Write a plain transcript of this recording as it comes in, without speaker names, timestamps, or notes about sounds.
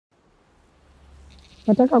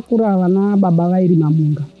Patakakura vana baba vairima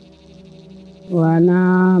munga.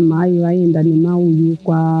 Vana mai vaenda nemauyu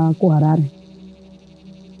kuHarare.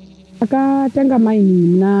 Takatanga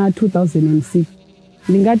mining na 2006.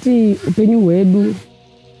 Ndingati upenyu hwedu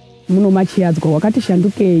muno machiadzwa hwakati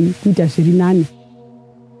shandukei kuita zviri nani.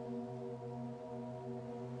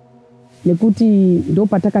 Nekuti ndo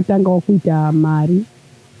patakatangawo kuita mari,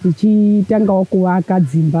 tichitangawo kuvaka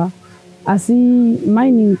dzimba. Asi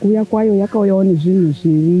mining kuya kwayo yakauyawo nezvinhu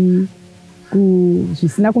zviri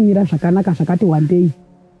zvisina kumira zvakanaka zvakati wandei.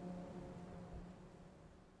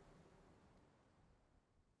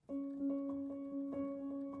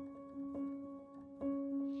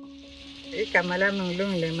 Igama lami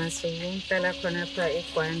ngilungile Masuku, ngihlala khona pha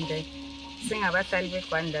eGwanda. Singabahlali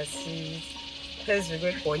beGwanda siphezulu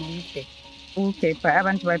kwegolide. Ukugebha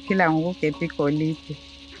abantu baphila ngokugebha igolide.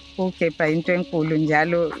 Ukugebha into enkulu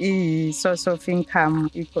njalo i-source of income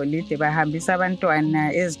igolide. Bahambisa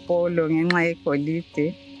abantwana ezikolo ngenxa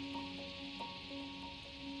yegolide.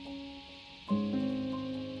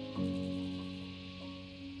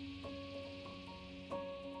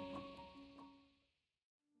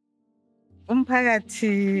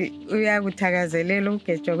 Umphakathi uyakuthakazelela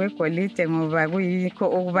ukugejwa kwegolide ngoba kuyikho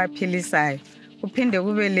okubaphilisayo. Kuphinde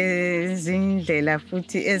kube lezindlela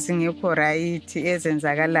futhi ezingekho right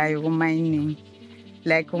ezenzakalayo ku-mining.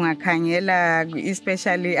 Like ungakhangela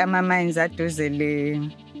especially ama-mines aduze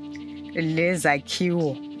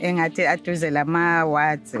lezakhiwo engathi aduze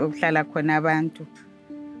lama-wards okuhlala khona abantu.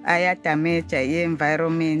 Ayadamaja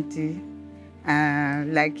i-environment.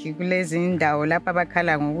 Like kulezi indawo lapha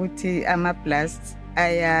abakhala ngokuthi ama-blasts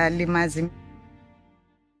ayalimaza.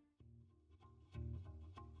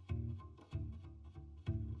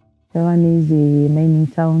 Tawane is a mining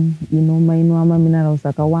town, mine minerals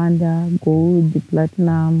akawanda, gold,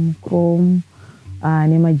 platinum, chrome,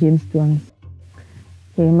 nema gemstones.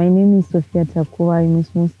 Okay, my name is Sophia Takua. I'm a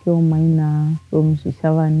small-scale miner from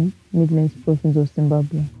Shishavane, Midlands province of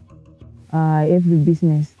Zimbabwe. Every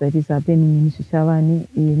business that is happening in Shishavane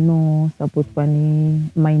is no support for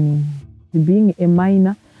mining. Being a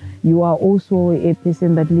miner, you are also a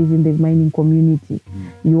person that lives in the mining community.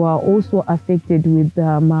 You are also affected with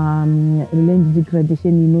land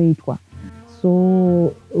degradation inoitwa.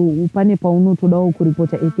 So pane paunotodawo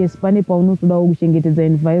kuripota a case, pane paunotodawo kuchengetedza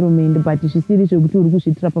environment, but zvisiri zvekuti uri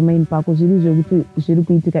kuzviitira pamaini pako, zviri zvekuti zviri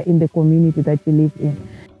kuitika in the community that you live in.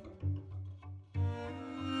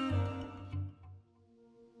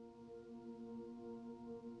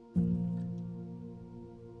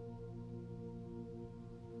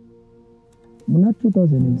 Muna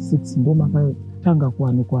 2006 ndo makatanga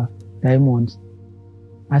kuwanikwa diamond.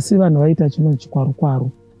 Asi vanhu vaita chino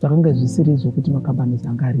chikwaru-kwaru zvakanga zvisiri zvokuti makambani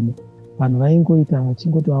anga arimo. Vanhu vaingoita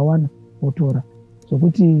vachingoti vawana votora.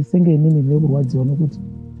 Zvokuti senge inini ndine kurwadziwa nokuti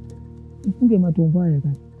kunge matombo aya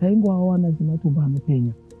kana taingoawana sematombo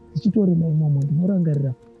anopenya. Tichitorima imomo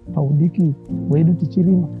ndinorangarira paudiki hwedu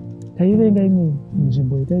tichirima. Taivenga imwe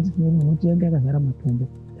nzvimbo yataiti tine munoti yanga yakazara matombo.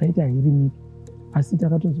 Taiti hairimiki. Asi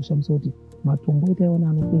takatozoshamisa kuti matombo etaiona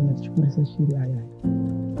anopenya tichikurisa shiri aya.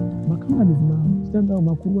 Makambani achitanga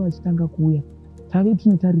makuru achitanga kuuya, tave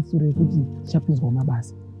tine tariso rekuti tichapinzwa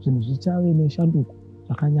mabasa. Zvinhu zvichave neshanduko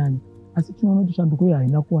zvakanyanya. Asi tinoona kuti shanduko iyi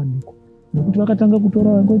haina kuwanikwa. Nekuti vakatanga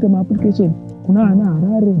kutora vangoita ma-application kuna ana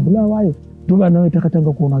Harare, Bulawayo, ndo vana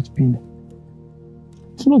vetakatanga kuona vachipinda.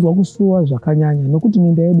 Tinozwa kusuwa zvakanyanya nokuti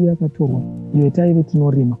minda yedu yakatorwa iyo taive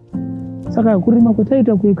tinorima. Saka kurima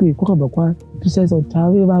kwataita kwekwe kwakabva kwatishaisa kuti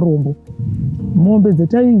tave varombo. Mombe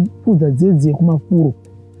dzataipfudza dzedze kumafuro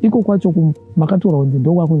iko kwacho makatorwa kunzi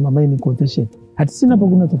ndo kwakunzi ma-mining concession. Hatisina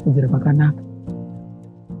pakunatsopfudzira pakanaka.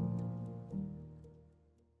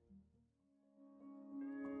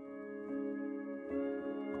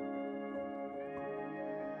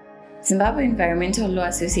 Zimbabwe Environmental Law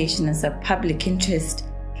Association is a public interest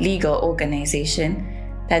legal organization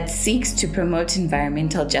that seeks to promote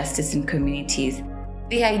environmental justice in communities.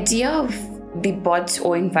 The idea of the bot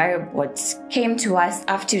or ENVIROBOT came to us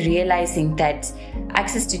after realizing that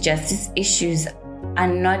access to justice issues are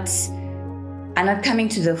not coming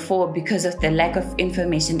to the fore because of the lack of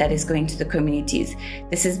information that is going to the communities.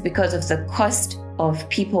 This is because of the cost of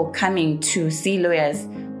people coming to see lawyers.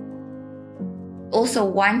 Also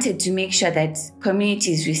wanted to make sure that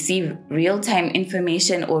communities receive real-time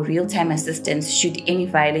information or real-time assistance should any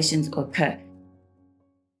violations occur.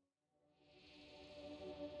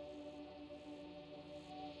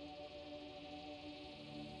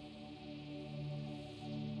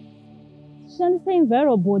 Shandisa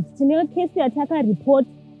ENVIROBOT tine case yataka report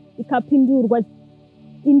ikapindurwa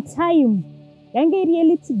in time. Yange iri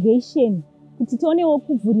litigation kuti tionewo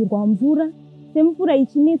kuvhurirwa mvura semvura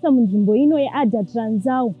ichinetsa munzvimbo ino yeadha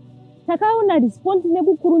Transao. Takaona response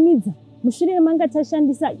nekukurumidza mushure manga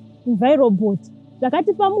tashandisa ENVIROBOT.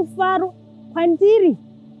 Zvakatipa mufaro kwandiri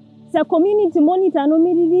community monitor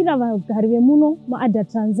anomiririra vagari vemuno muadha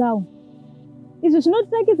Transao. Izvi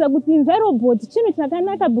zvinotirakidza kuti ENVIROBOT chinhu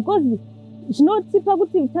chakanaka because zvinotipa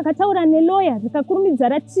kuti takataura nelawyer rikakurumidza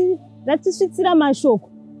ratisvitsira mashoko.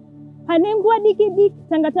 Pane nguva diki diki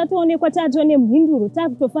tanga tatoonekwa tatone mhinduro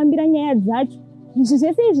takutofambira nyaya dzacho. Izvi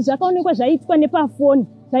zvese izvi zvakaonekwa zvaitwa nepafoni,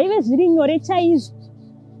 zvaive zviri nyore chaizvo.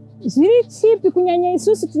 Zviri chipi kunyanya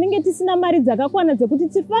isusu tinenge tisina mari dzakakwana dzekuti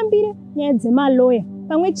tifambire nyaya dzemaloya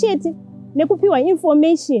pamwe chete nekupiwa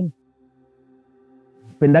information.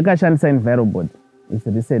 Pendakashandisa ENVIROBOT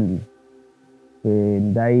recently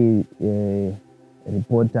ndai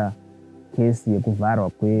reporta case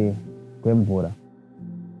yekuvharwa kwemvura,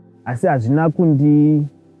 asi hazvina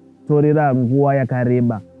kunditorera nguva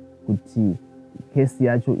yakareba kuti case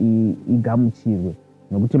yacho igamuchirwe,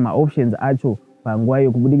 nokuti maoptions acho panguva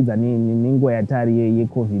yekubudikidza nenguva yatari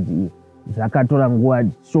yeCovid iyi zvakatora nguva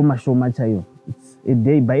shoma chaiyo.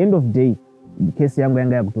 By end of day case yangu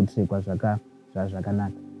yanga yakutotrackwa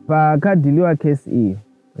zvakanaka. Pakadhiliwa case iyi,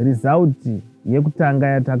 result yekutanga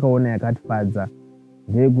yatakaona yakatifadza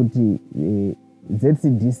ndeyekuti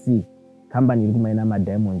ZCDC company iri kumaina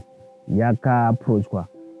madiamonds yakaapproachwa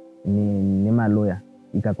nemaloya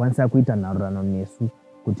ikakwanisa kuita nharirano nesu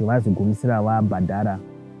kuti vazogumisira vabhadhara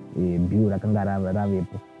bill rakanga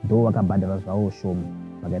ravepo, ndo vakabhadhara zvavo shoma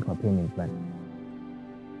vakaitwa payment plan.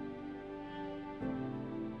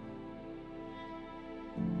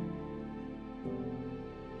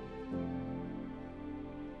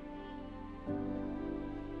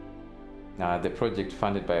 The project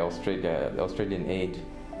funded by Australian Aid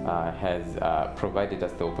has provided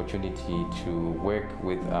us the opportunity to work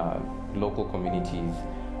with local communities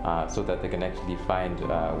so that they can actually find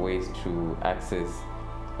ways to access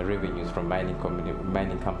revenues from mining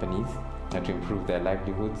companies to improve their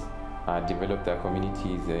livelihoods, develop their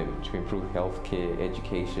communities to improve healthcare,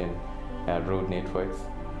 education, road networks.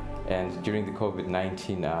 And during the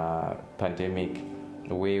COVID-19 pandemic,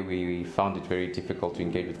 where we found it very difficult to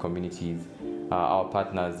engage with communities, our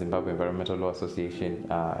partners, Zimbabwe Environmental Law Association,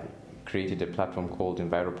 created a platform called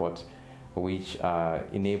ENVIROBOT, which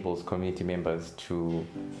enables community members to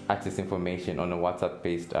access information on a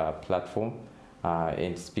WhatsApp-based platform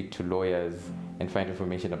and speak to lawyers and find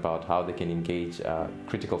information about how they can engage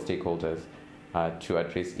critical stakeholders to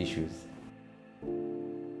address issues.